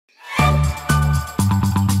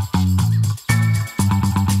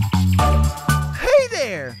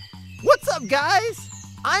up, guys?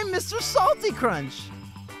 I'm Mr. Salty Crunch.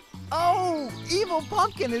 Oh, evil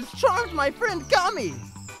pumpkin has charmed my friend Gummy.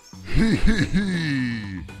 Hee hee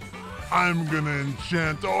hee! I'm gonna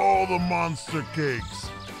enchant all the monster cakes.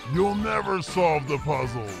 You'll never solve the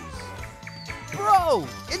puzzles. Bro,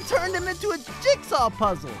 it turned him into a jigsaw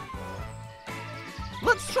puzzle.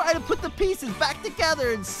 Let's try to put the pieces back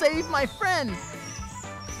together and save my friend.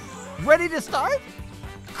 Ready to start?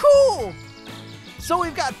 Cool! So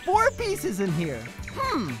we've got 4 pieces in here.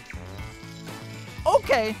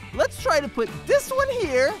 Okay, let's try to put this one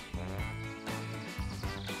here.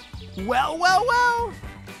 Well.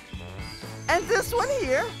 And this one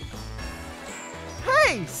here.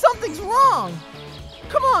 Hey, something's wrong.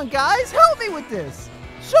 Come on, guys, help me with this.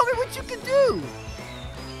 Show me what you can do.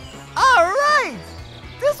 All right.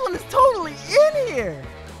 This one is totally in here.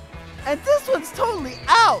 And this one's totally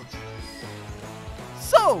out.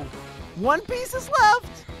 So, 1 piece is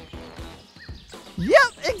left.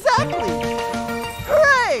 Yep, exactly.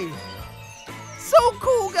 Hooray! So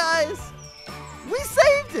cool, guys. We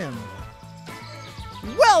saved him.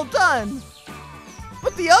 Well done.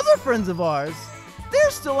 But the other friends of ours,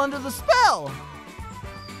 they're still under the spell.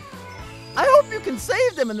 I hope you can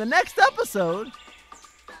save them in the next episode.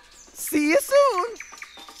 See you soon.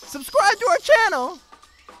 Subscribe to our channel